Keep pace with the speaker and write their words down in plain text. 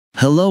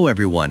Hello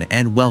everyone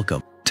and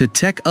welcome to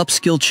Tech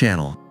Upskill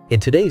channel. In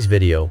today's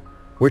video,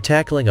 we're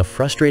tackling a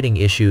frustrating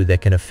issue that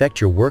can affect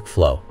your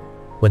workflow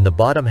when the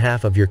bottom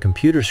half of your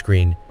computer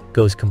screen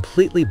goes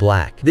completely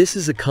black. This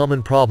is a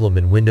common problem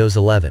in Windows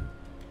 11.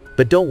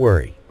 But don't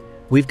worry,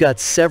 we've got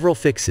several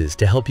fixes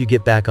to help you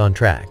get back on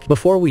track.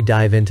 Before we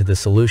dive into the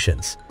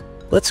solutions,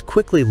 let's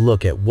quickly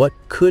look at what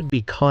could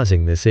be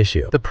causing this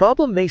issue. The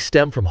problem may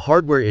stem from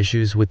hardware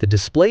issues with the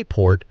display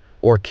port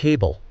or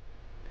cable,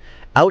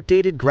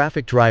 outdated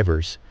graphic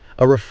drivers,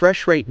 a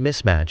refresh rate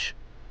mismatch,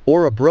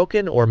 or a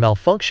broken or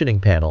malfunctioning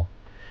panel.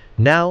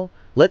 Now,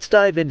 let's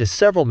dive into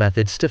several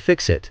methods to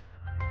fix it.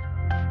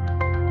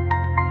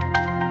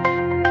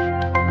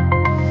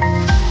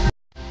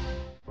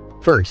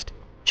 First,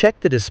 check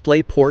the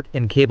display port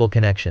and cable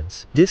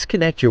connections.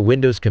 Disconnect your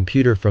Windows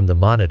computer from the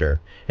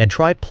monitor and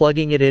try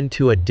plugging it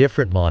into a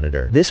different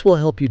monitor. This will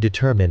help you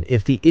determine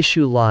if the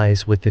issue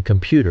lies with the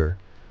computer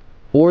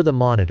or the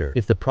monitor.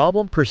 If the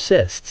problem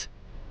persists,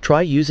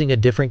 try using a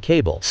different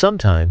cable.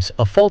 Sometimes,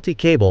 a faulty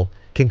cable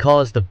can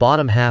cause the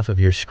bottom half of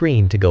your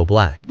screen to go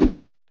black.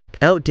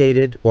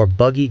 Outdated or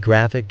buggy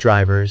graphic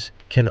drivers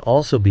can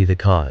also be the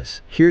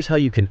cause. Here's how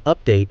you can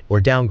update or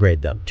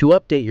downgrade them. To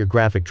update your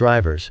graphic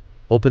drivers,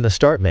 open the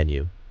Start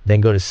menu, then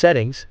go to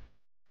Settings,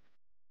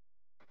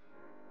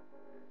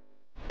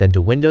 then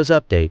to Windows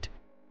Update,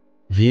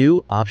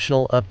 View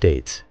Optional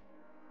Updates.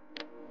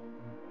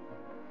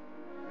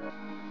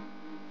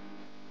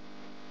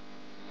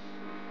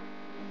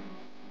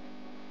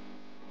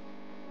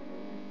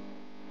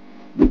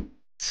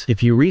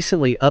 If you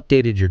recently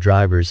updated your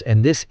drivers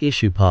and this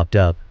issue popped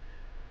up,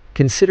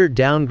 consider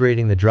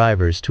downgrading the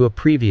drivers to a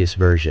previous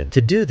version.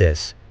 To do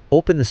this,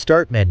 open the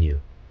Start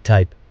menu,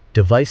 type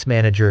Device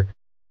Manager,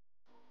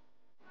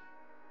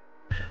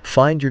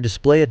 find your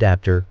display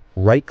adapter,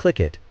 right-click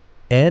it,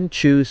 and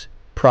choose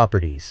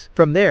Properties.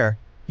 From there,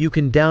 you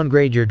can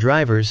downgrade your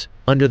drivers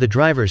under the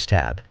Drivers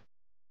tab.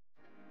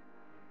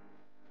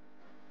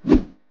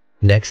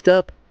 Next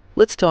up,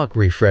 let's talk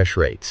refresh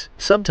rates.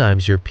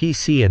 Sometimes your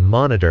PC and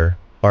monitor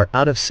are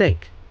out of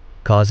sync,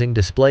 causing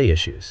display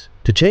issues.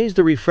 To change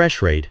the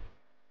refresh rate,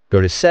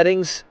 go to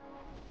Settings,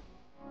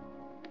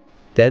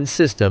 then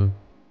System,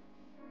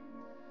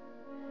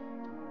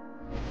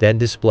 then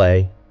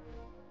Display,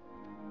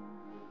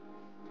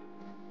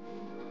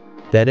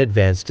 then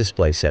Advanced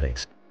Display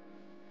Settings,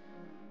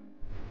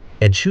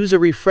 and choose a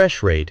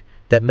refresh rate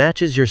that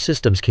matches your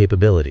system's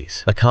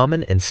capabilities. A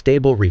common and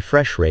stable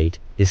refresh rate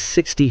is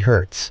 60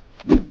 Hz.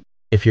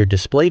 If your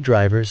display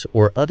drivers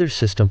or other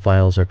system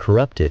files are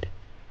corrupted,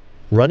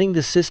 running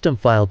the System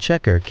File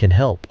Checker can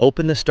help.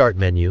 Open the Start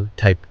menu,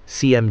 type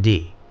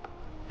CMD,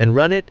 and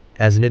run it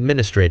as an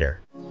administrator.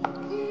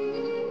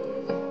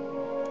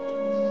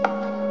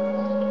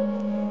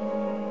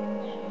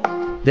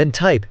 Then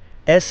type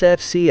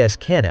SFC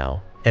scannow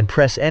and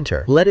press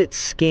Enter. Let it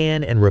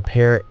scan and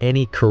repair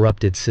any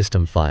corrupted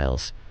system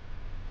files,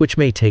 which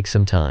may take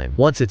some time.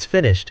 Once it's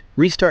finished,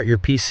 restart your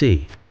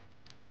PC.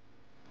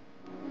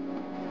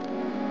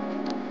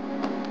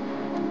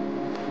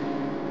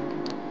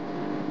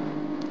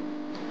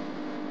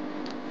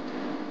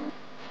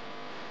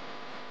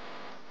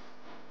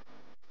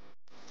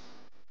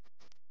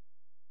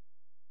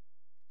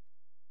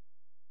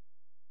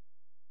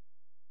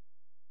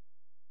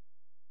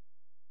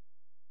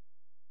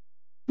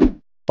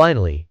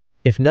 Finally,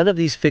 if none of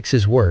these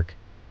fixes work,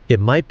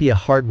 it might be a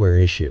hardware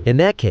issue. In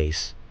that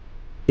case,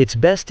 it's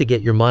best to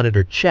get your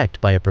monitor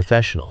checked by a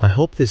professional. I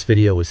hope this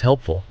video was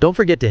helpful. Don't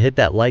forget to hit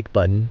that like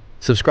button,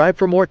 subscribe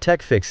for more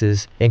tech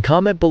fixes, and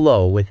comment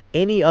below with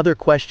any other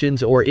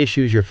questions or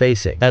issues you're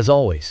facing. As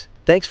always,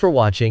 thanks for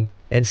watching,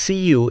 and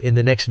see you in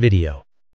the next video.